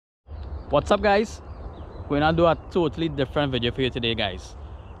What's up, guys? We're gonna do a totally different video for you today, guys.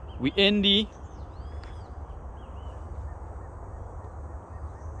 We in the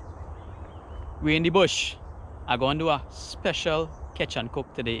bush. I'm gonna do a special catch and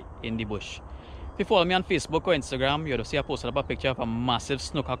cook today in the bush. If you follow me on Facebook or Instagram, you'll see I posted up a picture of a massive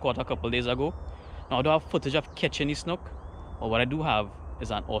snook I caught a couple days ago. Now I don't have footage of catching the snook, but what I do have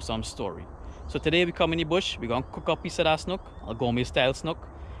is an awesome story. So today we come in the bush, we're gonna cook up a piece of that snook, a gourmet style snook,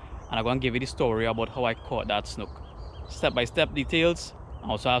 and I'm gonna give you the story about how I caught that snook. Step-by-step details. I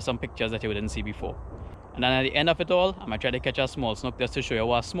also have some pictures that you didn't see before. And then at the end of it all, I'm gonna try to catch a small snook just to show you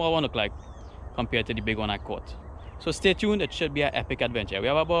what a small one look like compared to the big one I caught. So stay tuned, it should be an epic adventure. We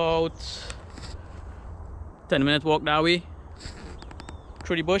have about 10-minute walk that way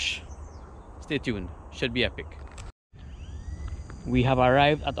through the bush. Stay tuned, should be epic. We have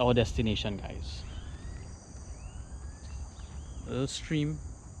arrived at our destination, guys. A little stream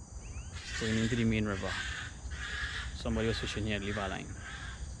going into the main river. Somebody was fishing here, leave a line.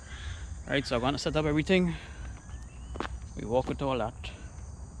 Alright, so I'm gonna set up everything. We walk with all that.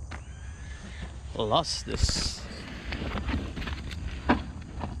 Lost this.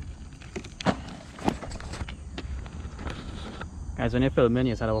 Guys, when you're filming,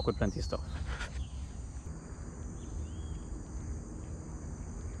 you gotta walk with plenty of stuff.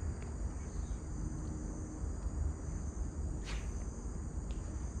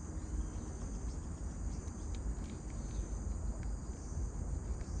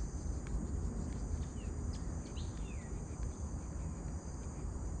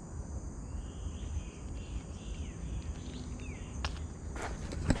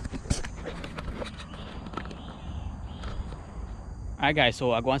 Alright guys,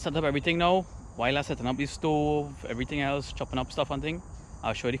 so I'm going to set up everything now. While I'm setting up the stove, everything else, chopping up stuff and thing,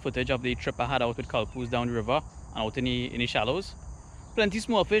 I'll show you the footage of the trip I had out with Kalpoos down the river and out in the shallows. Plenty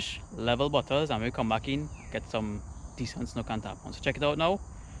small fish, level butters, and we'll come back in, get some decent snook and tarpon. So check it out now.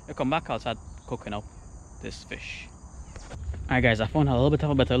 We'll come back, I'll start cooking up this fish. Alright guys, I found a little bit of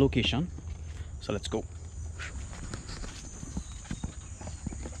a better location, so let's go.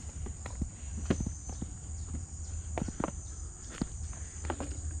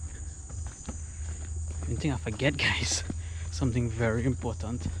 Thing I forget, guys, something very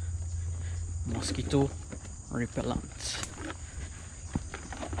important: mosquito repellent.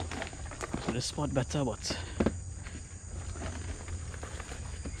 So this spot better, but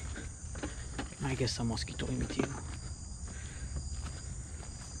I guess some mosquito in between.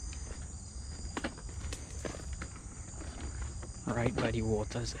 Right by the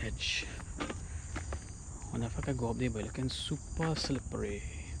water's edge. I wonder if I can go up there, but looking super slippery.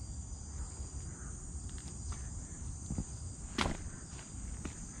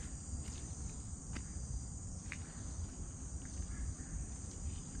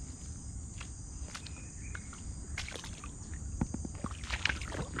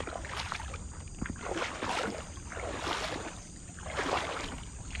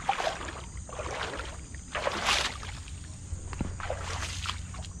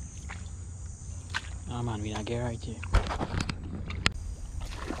 Oh man, we not get right here.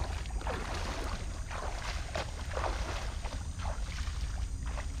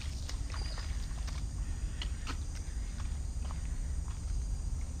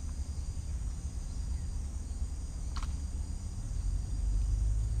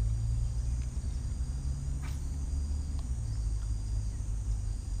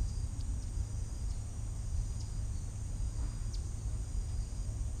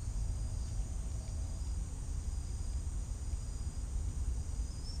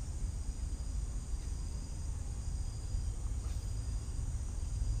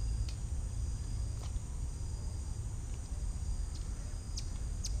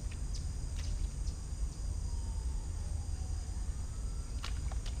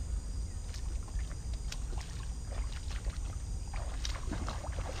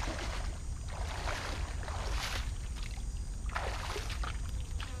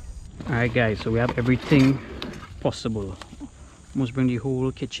 Alright guys, so we have everything possible. Must bring the whole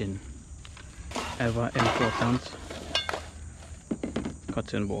kitchen. Ever important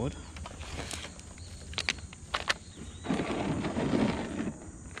cutting board.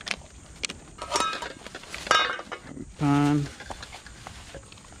 Pan,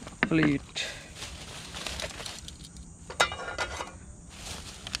 plate.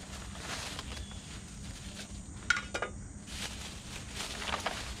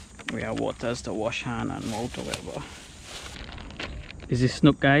 We have waters to wash hand and mouth or whatever. This is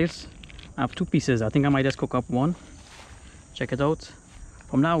snook, guys. I have two pieces. I think I might just cook up one. Check it out.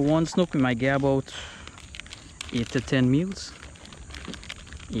 From now one snook we might get about 8 to 10 meals.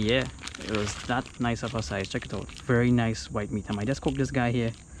 Yeah, It was that nice of a size. Check it out. Very nice white meat. I might just cook this guy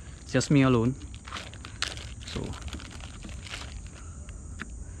here. It's just me alone. So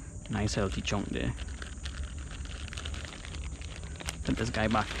nice healthy chunk there. Put this guy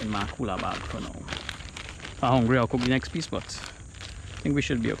back in my cooler bag for now. If I'm hungry, I'll cook the next piece, but I think we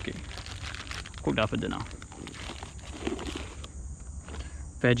should be okay. Cook that for dinner.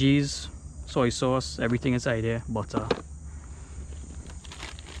 Veggies, soy sauce, everything inside there, butter,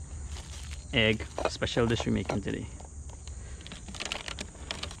 egg, special dish we're making today.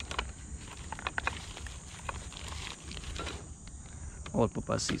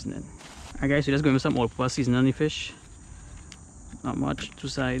 All-purpose seasoning. Alright guys, so let's go with some all-purpose seasoning on the fish. Not much, 2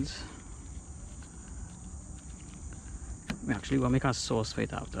 sides. We actually want to make a sauce for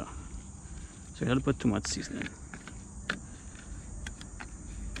it after, so we don't put too much seasoning.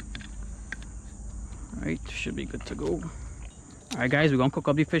 Alright, should be good to go. Alright guys, we're gonna cook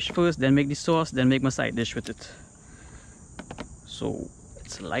up the fish first, then make the sauce, then make my side dish with it. So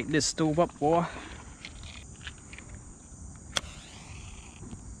let's light this stove up, boy.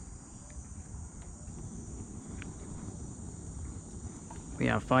 We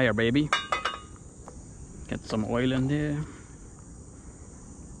have fire, baby. Get some oil in there.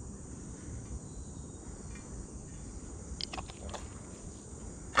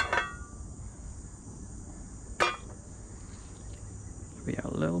 We have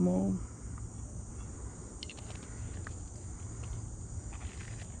a little more.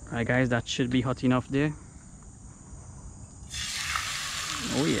 Alright guys, that should be hot enough there.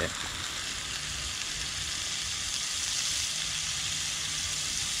 Oh yeah.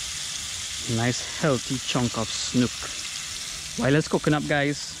 Nice healthy chunk of snook. While it's cooking up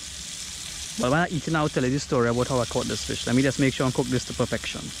guys, while I'm eating, I'll tell you the story about how I caught this fish. Let me just make sure I cook this to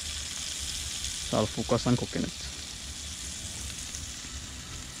perfection. So I'll focus on cooking it.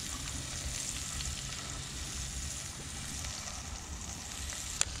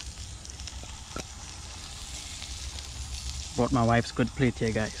 Brought my wife's good plate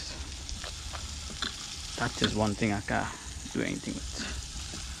here guys. That is one thing I can't do anything with.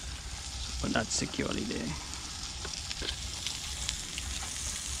 Put that securely there.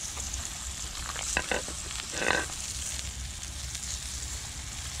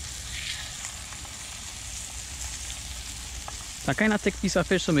 It's a kind of thick piece of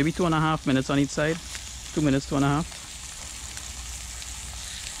fish, so maybe 2.5 minutes on each side. 2 minutes, 2.5.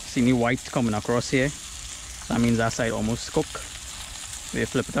 See me white coming across here. So that means that side almost cooked. We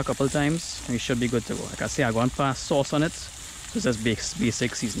flip it a couple times and we should be good to go. Like I say, I got past sauce on it. So it's just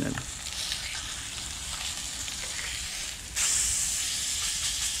basic seasoning.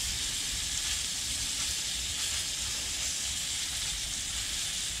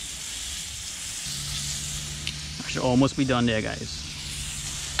 Should almost be done there guys.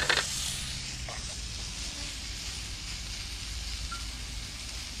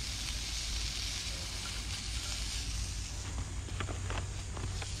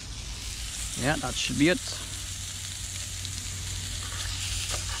 Yeah, that should be it.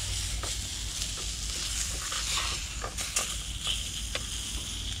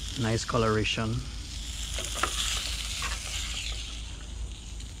 Nice coloration.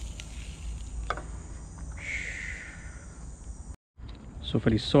 So for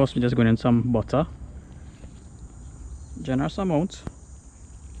the sauce, we're just going in some butter, generous amount,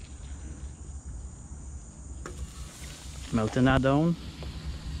 melting that down,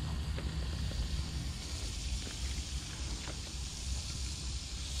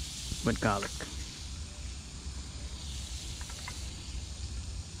 with garlic.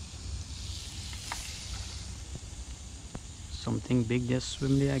 Something big just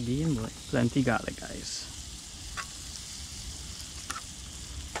swim there again, but plenty garlic guys.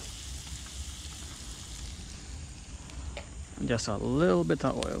 Just a little bit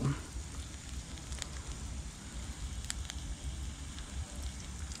of oil.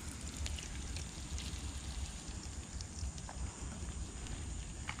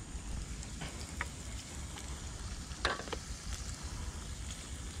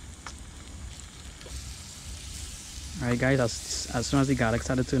 Alright guys, as soon as the garlic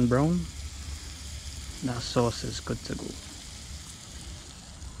started to turn brown, that sauce is good to go.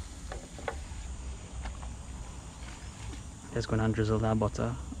 Just gonna drizzle that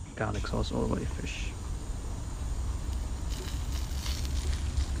butter, garlic sauce all over the fish.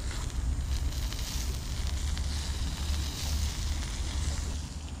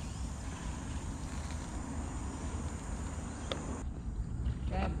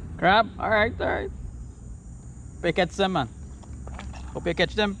 Crab? Alright, alright. Hope you catch them, man. Hope you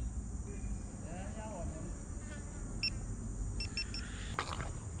catch them.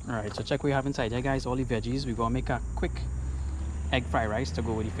 Alright, so check what we have inside here, guys. All the veggies. We're gonna make a quick egg fried rice to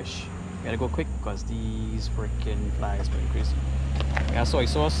go with the fish. We gotta go quick because these freaking flies going crazy. We have soy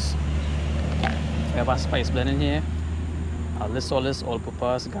sauce. We have a spice blend in here. I'll list all this: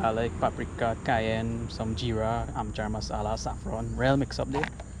 all-purpose, garlic, paprika, cayenne, some jeera, garam masala, saffron, real mix up there.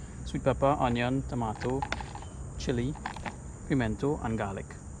 Sweet pepper, onion, tomato, chili, pimento, and garlic.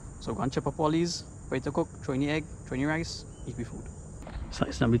 So go and chop up all these, ready to cook, throw in the egg, throw in the rice, eat the food.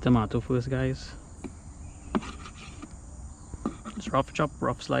 Slice up the tomato first, guys. Just rough chop,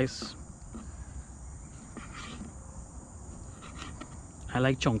 rough slice. I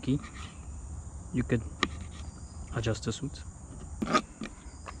like chunky. You could adjust to suit.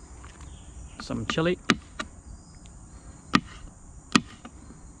 Some chili.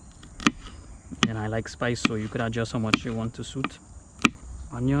 And I like spice, so you could adjust how much you want to suit.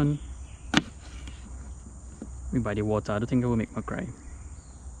 Onion. We buy the water. I don't think it will make me cry.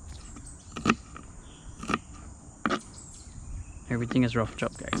 Everything is rough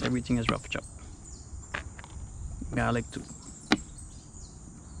chop, guys. Everything is rough chop. Garlic too.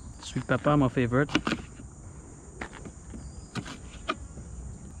 Sweet pepper, my favorite.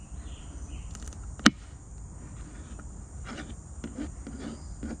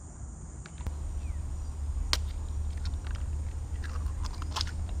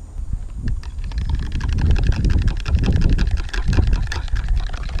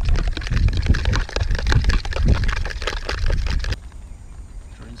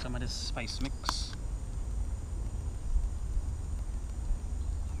 Throw in some of this spice mix.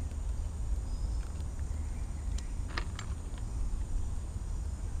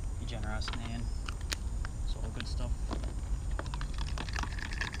 Generous, man. It's all good stuff.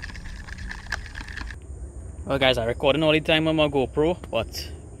 Well, guys, I recording all the time on my GoPro, but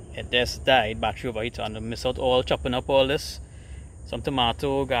it just died, battery overheat, and I miss out all chopping up all this. Some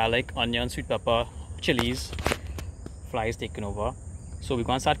tomato, garlic, onion, sweet pepper, chilies. Flies taking over. So we're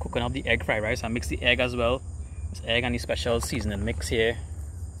gonna start cooking up the egg fried rice and mix the egg as well. This egg and the special seasoning mix here.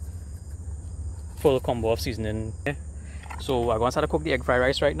 Full combo of seasoning. So I'm going to start to cook the egg fried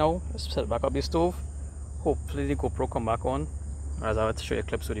rice right now. Let's set back up the stove. Hopefully the GoPro come back on. As I have to show you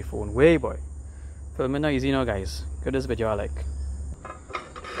clips with the phone. Way boy. Filming not easy now, guys. Give this video a like.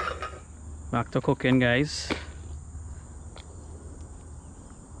 Back to cooking, guys.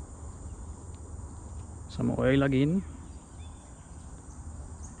 Some oil again.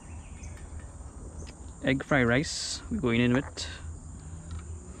 Egg fried rice. We're going in with.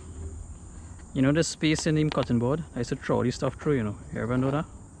 You know the space in the cotton board? I used to throw this stuff through, you know. You ever know that?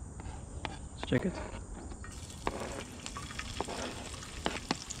 Let's check it.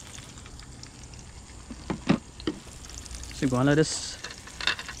 So we're going to let this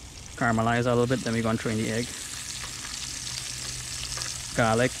caramelize a little bit, then we're going to throw in the egg.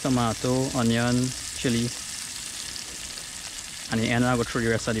 Garlic, tomato, onion, chili. And in the end I'll go through the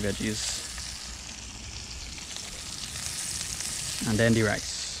rest of the veggies. And then the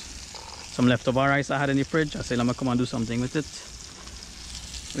rice. Some leftover rice I had in the fridge. I said I'm gonna come and do something with it.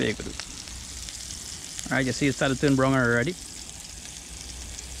 Very good. Alright, you see it started to turn brown already.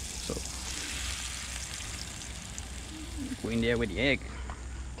 So go in there with the egg.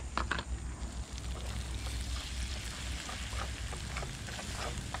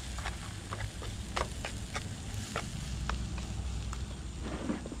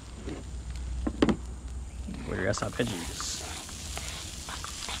 With the rest of the veggies.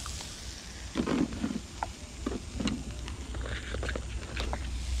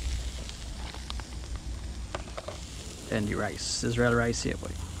 And the rice, Israel rice here, boy.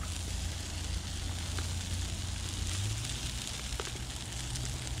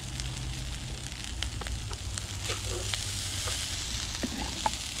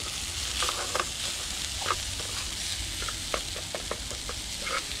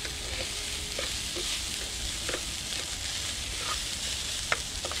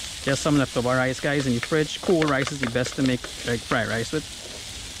 Just some leftover rice, guys, in the fridge. Cold rice is the best to make egg fried rice with.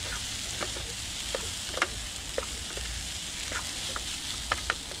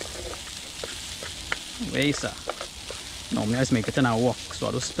 Way sir. Normally I just make it in a wok, so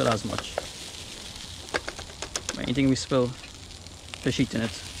I don't spill as much. But anything we spill, fish eat in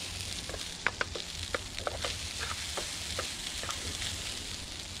it.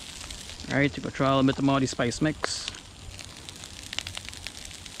 Alright, you go try a little bit more of the spice mix.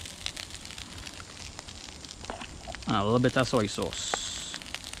 And a little bit of soy sauce.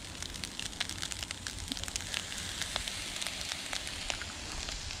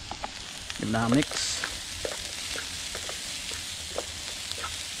 Give that a mix.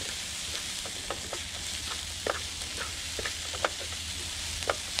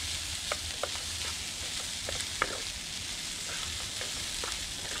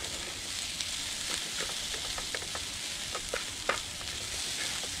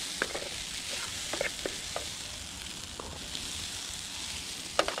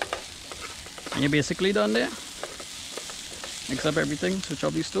 And you're basically done there. Mix up everything, switch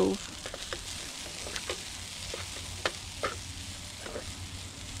off the stove.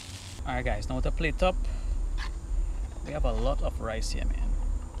 Alright guys, now with the plate up, we have a lot of rice here, man.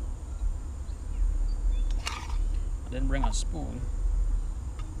 I didn't bring a spoon.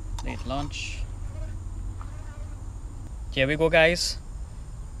 Late lunch. Here we go guys.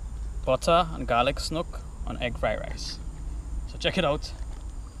 Butter and garlic snook on egg fried rice. So check it out.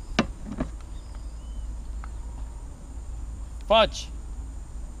 Fudge!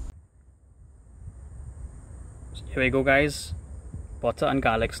 Here we go guys. Butter and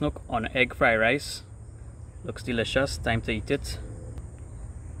garlic snook on egg fried rice. Looks delicious. Time to eat it.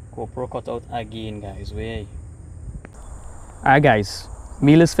 GoPro cut out again guys. Way. Alright guys.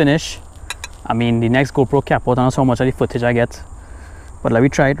 Meal is finished. I mean the next GoPro cap out. I don't know how much of the footage I get. But let me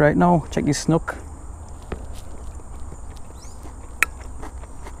try it right now. Check this snook.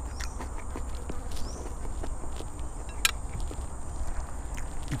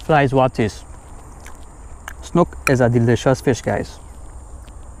 Flies what is. Snook is a delicious fish guys.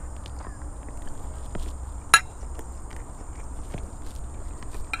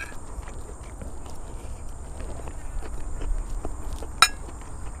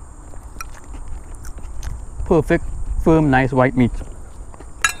 Perfect, firm, nice white meat.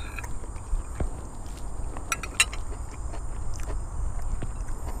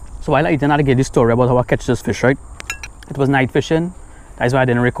 So while I eating, I gave this story about how I catch this fish, right? It was night fishing. That's why I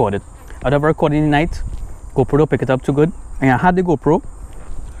didn't record it. I'd have recorded in the night. GoPro don't pick it up too good. And I had the GoPro.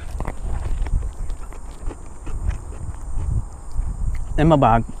 In my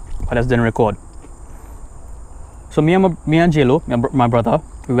bag, but I just didn't record. So me and J-Lo, my brother,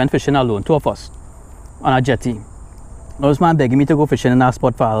 we went fishing alone, two of us, on a jetty. Now this man begging me to go fishing in that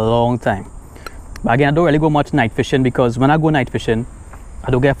spot for a long time. But again, I don't really go much night fishing because when I go night fishing, I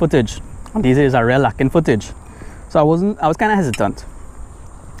don't get footage. And these days I really lacking footage. So I was kind of hesitant,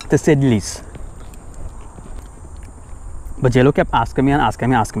 to say the least. But J-Lo kept asking me.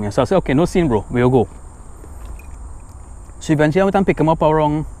 So I said, okay, no scene bro, we'll go. So eventually I went and pick him up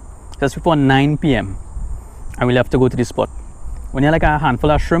around just before 9 p.m. and we left to go to the spot. We had like a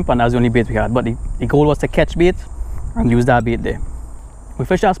handful of shrimp and that was the only bait we had. But the goal was to catch bait and use that bait there. We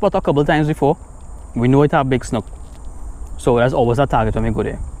fished that spot a couple times before. We know it have big snook. So that's always a target when we go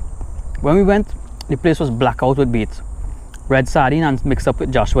there. When we went, the place was blackout with bait. Red sardine and mixed up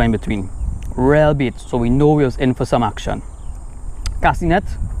with Joshua in between. Real bait, so we know we was in for some action. Casting net,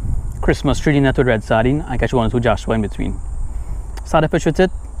 Christmas tree net with red sardine, and catch one or two Joshua in between. Started fish with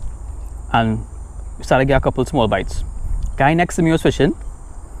it, and we started to get a couple small bites. Guy next to me was fishing.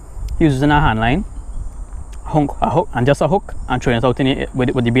 He was using a hand line, a hook, and just a hook, and throwing it out in it,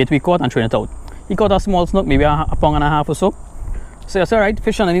 with the bait we caught and throwing it out. He caught a small snook, maybe a pound and a half or so. So I said, alright,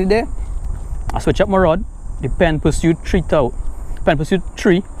 fish underneath there. I switch up my rod. The Pen Pursuit 3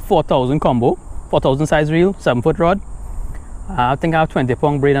 4,000 combo, 4,000 size reel, 7-foot rod. I think I have 20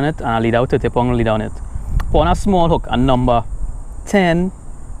 pound braid on it, and I lead out 30 pound lead on it. Put on a small hook, a number 10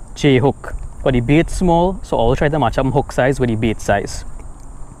 J hook. But the bait small, so I'll try to match up hook size with the bait size.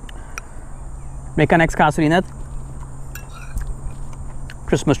 Make a next cast with the net.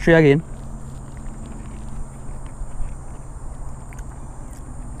 Christmas tree again.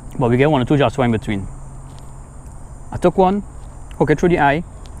 But we get one or two Joshua in between. I took one, hook it through the eye,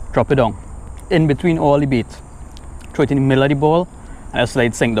 drop it down. In between all the bait. Throw it in the middle of the ball, and I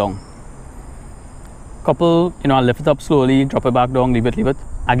slide sink down. Couple, I lift it up slowly, drop it back down, leave it.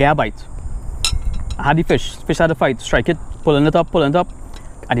 I get a bite. I had the fish had a fight, strike it, pulling it up.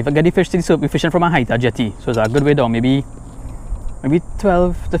 And if I get the fish to the surface, we're fishing from a height, a jetty. So it's a good way down, maybe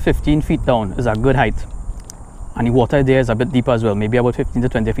 12 to 15 feet down is a good height. And the water there is a bit deeper as well, maybe about 15 to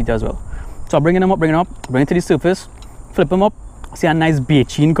 20 feet as well. So I'm bringing it to the surface, flip them up, see a nice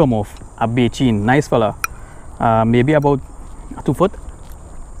beachin come off. A beachin, nice fella. Maybe about 2 foot.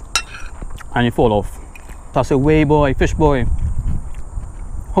 And it fall off. So I say, way boy, fish boy.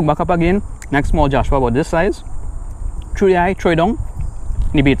 Hook back up again, next small Joshua about this size. Through the eye, throw it down.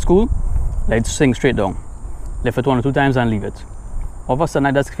 The bait school, let it sink straight down. Lift it 1 or 2 times and leave it. All of a sudden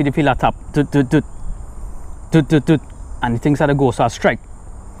I just feel a tap. And the thing started to go, so I strike.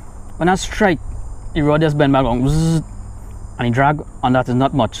 When I strike, the rod just bend back on, and the drag on that is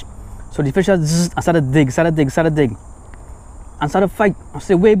not much. So the fish just started to dig, and started to fight. I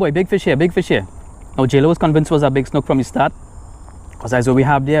say, wait boy, big fish here. Now J-Lo was convinced it was a big snook from the start, because that's what we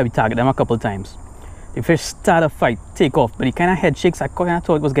have there, we target them a couple times. The fish started to fight, take off, but he kind of head shakes. I kind of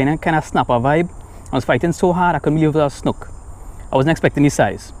thought it was going to kind of snap a vibe. I was fighting so hard, I couldn't believe it was a snook. I wasn't expecting his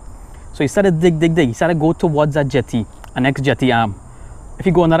size. So he started dig. He started to go towards that jetty, a next jetty arm. If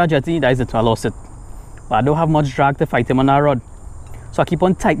you go under that jetty, that is it, I lost it. But I don't have much drag to fight him on that rod. So I keep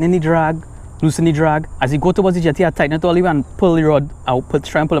on tightening the drag, loosening the drag. As he go towards the jetty, I tighten it all the way and pull the rod out,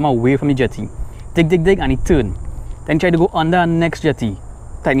 try and pull him away from the jetty. Dig, dig, dig, and he turn. Then try to go under the next jetty.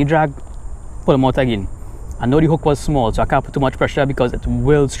 Tighten the drag, pull him out again. I know the hook was small, so I can't put too much pressure because it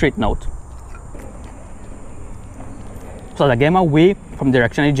will straighten out. So as I get him away from the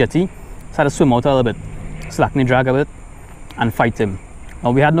direction of the jetty, I started to swim out a little bit, slacken the drag a bit, and fight him. Now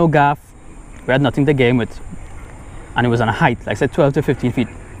we had no gaff, we had nothing to get him with. And it was on a height, like I said, 12 to 15 feet.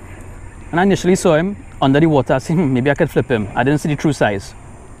 And I initially saw him under the water, I said, maybe I could flip him. I didn't see the true size.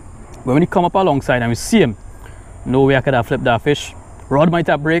 But when he come up alongside and we see him, no way I could have flipped that fish. Rod might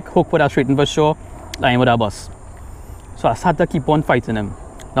have break, hook would have straightened for sure, line would have bust. So I had to keep on fighting him.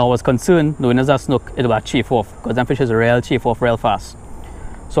 Now I was concerned, knowing as a snook, it would chafe off, because them fish is real chafe off real fast.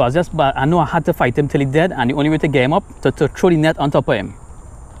 So I know I had to fight him till he dead, and the only way to get him up, to throw the net on top of him.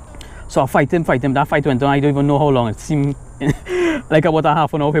 So I fight him. That fight went on, I don't even know how long. It seemed like about a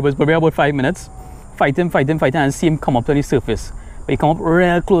half an hour, it was probably about 5 minutes. Fight him, and see him come up to the surface. But he come up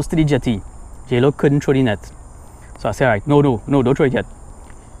real close to the jetty. J-Lo couldn't throw the net. So I said, alright, no, don't throw it yet.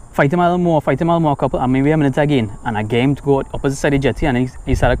 Fight him a little more, couple, and maybe a minute again. And I get him to go opposite side of the jetty, and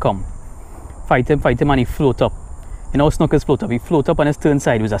he started to come. Fight him, and he float up. You know, snookers float up. He float up on his turn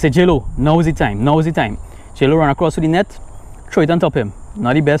sideways. I said, J-Lo, now is the time. J-Lo run across with the net, throw it on top of him.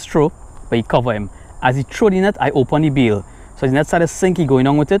 Not the best throw, but he cover him. As he throw the net, I open the bail. So the net started sinking, going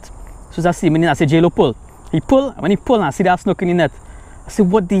on with it. So as I see him in it, I said, J-Lo, pull. He pull, when he pull, and I see that snook in the net. I said,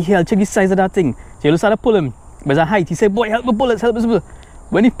 what the hell? Check the size of that thing. J-Lo started to pull him. But at height, he said, boy, help me pull it, help me pull it.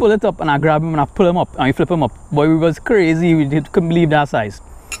 When he pull it up, and I grab him, and I pull him up, and we flip him up. Boy, we was crazy. We couldn't believe that size.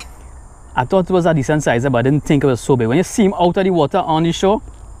 I thought it was a decent size, but I didn't think it was so big. When you see him out of the water on the shore,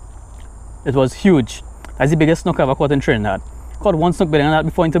 it was huge. That's the biggest snook I ever caught in Trinidad. Caught one snook bigger than that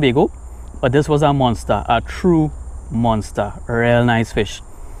before in Tobago, but this was a monster, a true monster. Real nice fish.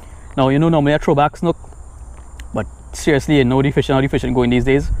 Now, you know, normally a throwback snook, but seriously, you know the fishing going these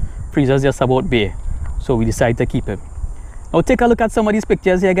days. Freezer's just about bare, so we decided to keep him. Now take a look at some of these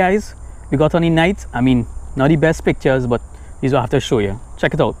pictures here, guys. We got on the night. I mean, not the best pictures, but these I have to show you.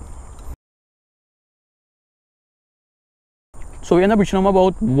 Check it out. So we ended up reaching home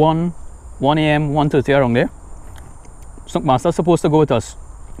about 1 a.m., 1:30 around there. Snook Master's supposed to go with us.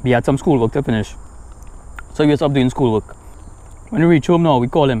 We had some schoolwork to finish, so we was up doing schoolwork. When we reach home now, we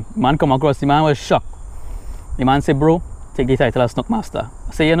call him. Man come across, the man was shocked. The man said, bro, take the title as Snook Master.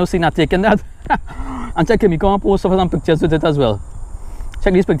 I say, you know, see, not taking that. And check him, he come and post some pictures with it as well.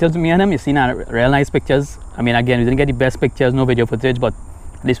 Check these pictures with me and him. You see now, real nice pictures. I mean, again, we didn't get the best pictures, no video footage, but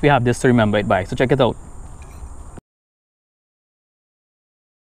at least we have this to remember it by. So check it out.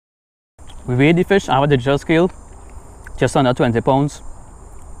 We weighed the fish. I have a digital scale, just under 20 pounds.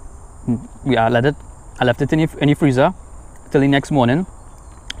 I left it in the freezer till the next morning,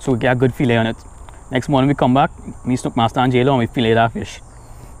 so we get a good fillet on it. Next morning we come back, me, Snook Master and J-Lo, and we fillet that fish.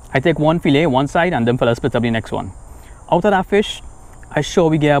 I take one fillet one side, and then fellas split up the next one. Out of that fish, I sure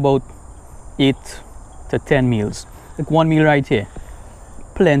we get about 8 to 10 meals. Like one meal right here.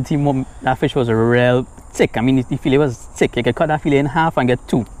 Plenty more. That fish was real thick. I mean, the fillet was thick. You could cut that fillet in half and get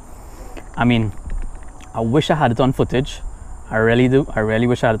 2. I mean, I wish I had it on footage. I really do. I really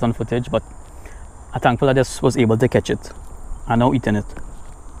wish I had it on footage, but I'm thankful I just was able to catch it. I'm now eating it.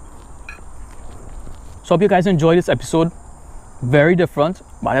 So hope you guys enjoyed this episode. Very different,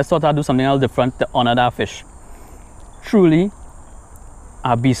 but I just thought I'd do something else different to honor that fish. Truly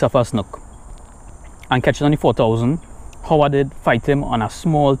a beast of a snook. And catching on the 4,000, how I did fight him on a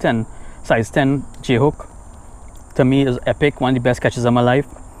small size 10 J-hook, to me is epic. One of the best catches of my life.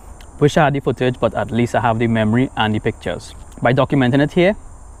 Wish I had the footage, but at least I have the memory and the pictures. By documenting it here,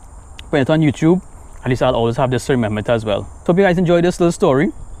 putting it on YouTube, at least I'll always have this to remember it as well. So hope you guys enjoyed this little story.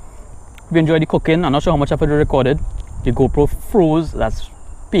 If you enjoyed the cooking, I'm not sure how much of it I recorded. The GoPro froze, that's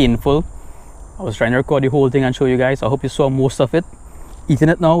painful. I was trying to record the whole thing and show you guys. I hope you saw most of it. Eating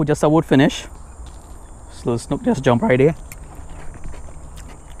it now, just about finished. This little snook just jump right there.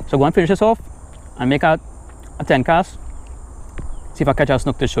 So go and finish this off and make a 10 cast. See if I catch a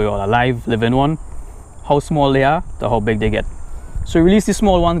snook to show you all, a live living one. How small they are to how big they get. So release the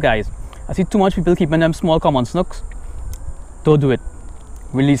small ones, guys. I see too much people keeping them small common snooks. Don't do it.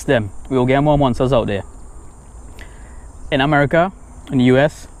 Release them. We will get more monsters out there. In America, in the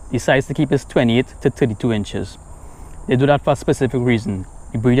US, the size to keep is 28 to 32 inches. They do that for a specific reason.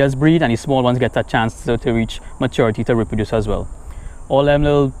 The breeders breed and the small ones get a chance to reach maturity to reproduce as well. All them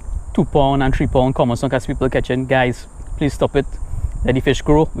little 2 pound and 3 pound common snook as people catching, guys, please stop it. Let the fish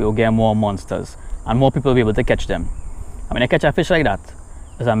grow, we will get more monsters. And more people will be able to catch them. I mean, I catch a fish like that.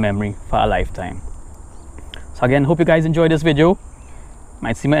 is a memory for a lifetime. So again, hope you guys enjoyed this video.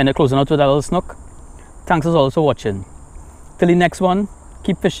 Might see me end up closing out with a little snook. Thanks as always for watching. Till the next one,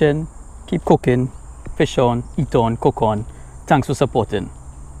 keep fishing, keep cooking, fish on, eat on, cook on. Thanks for supporting.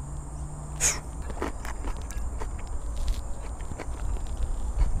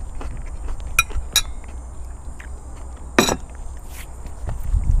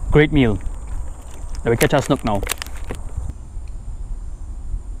 Great meal. Let me catch our snook now.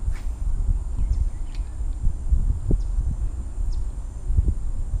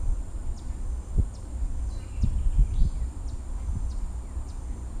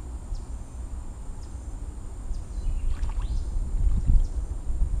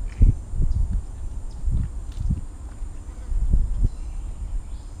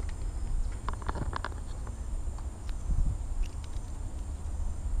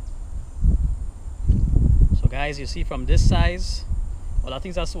 Guys, you see from this size, well, I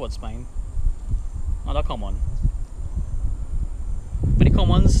think that's sword spine, not a common. But the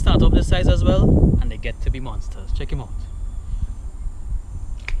commons start up this size as well, and they get to be monsters. Check him out.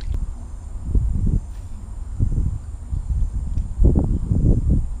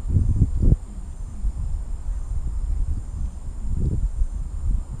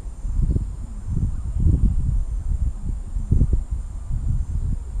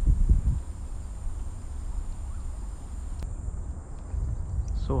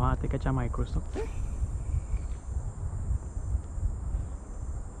 So hard to catch a micro snook.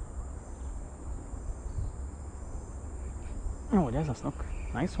 Oh, there's a snook.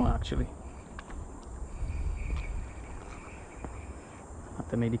 Nice one actually. Have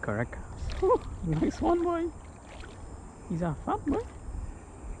to make the correct cast. Oh, nice one, boy. He's a fat boy.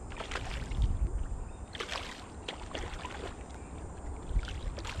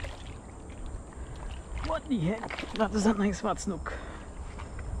 What the heck? That is a nice fat snook.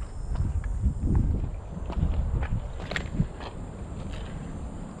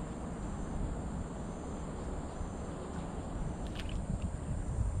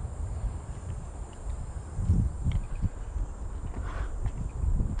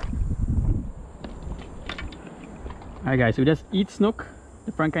 Alright guys, so we just eat snook,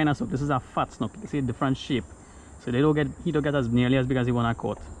 different kind of snook. This is a fat snook. You see a different shape. So he don't get as nearly as big as the one I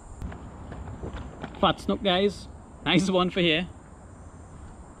caught. Fat snook guys. Nice one for here.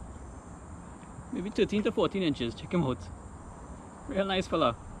 Maybe 13 to 14 inches. Check him out. Real nice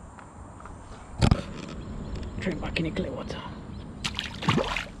fella. Try back in the clear water.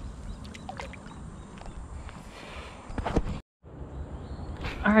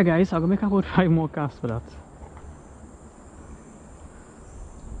 Alright guys, I'm gonna make about 5 more casts for that.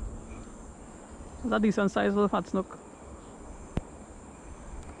 That's a decent size little fat snook.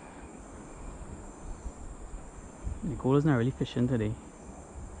 The goal is not really fishing today.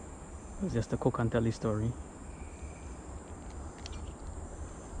 It's just to cook and tell the story.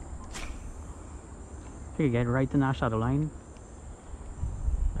 If you get right in our shadow line,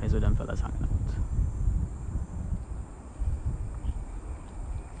 that is where them fellas hanging out.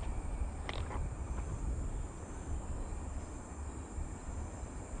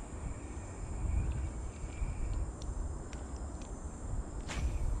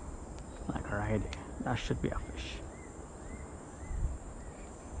 Right there. That should be a fish.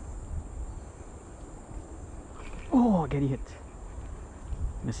 Oh, get hit.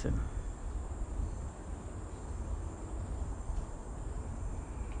 Miss him.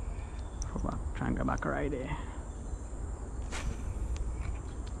 Try and get back right there.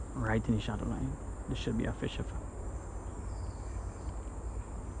 Right in the shadow line. This should be a fish.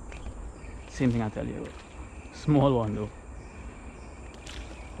 Same thing I tell you. Small one though.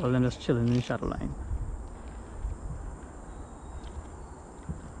 All of them just chilling in the shadow line.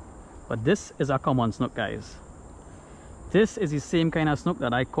 But this is a common snook guys. This is the same kind of snook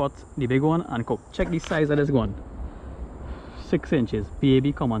that I caught the big one and cooked. Check the size of this one. 6 inches.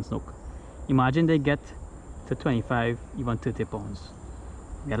 Baby common snook. Imagine they get to 25, even 30 pounds.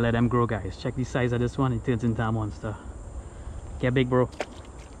 You gotta let them grow guys. Check the size of this one. It turns into a monster. Get big bro.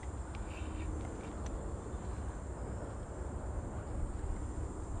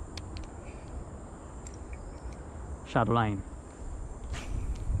 Shadow line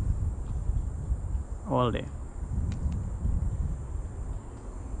all day.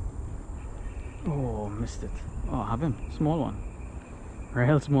 Oh, missed it. Oh, I have him. Small one.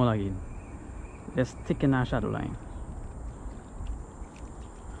 Real small again. Just stick in our shadow line.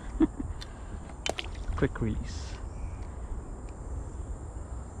 Quick release.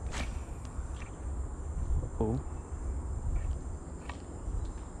 Oh.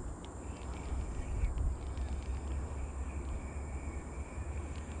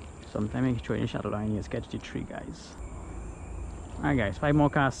 Sometimes I throw in shadow line here, sketch the tree, guys. Alright guys, 5 more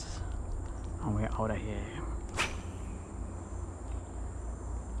casts and we're out of here.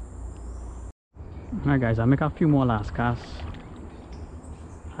 Alright guys, I'll make a few more last casts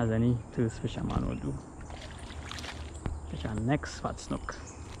as any tourist fisherman will do. Fish our next fat snook.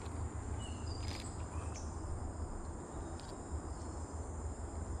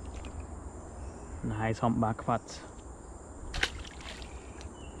 Nice humpback fat.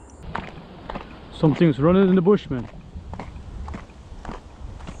 Something's running in the bush, man.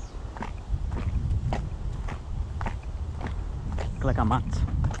 Look like a mat.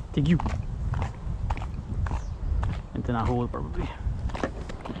 Take you. Into a hole probably.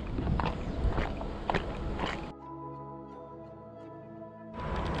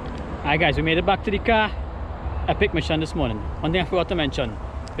 Alright guys, we made it back to the car. Epic mission this morning. One thing I forgot to mention.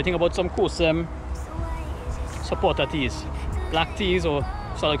 We think about some COSM supporter tees. Black tees or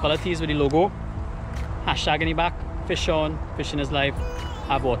solid color tees with the logo. Hashtag in the back. Fish on, fishing is life.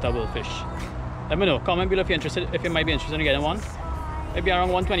 Have water, will fish. Let me know. Comment below if you're interested, if you might be interested in getting one. Maybe around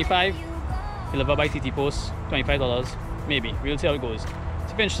 125. Delivered by TT Post, $25. Maybe. We'll see how it goes. So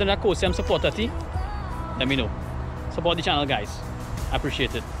if you're interested in that COSM supporter tee, let me know. Support the channel, guys. I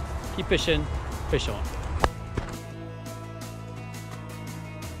appreciate it. Keep fishing. Fish on.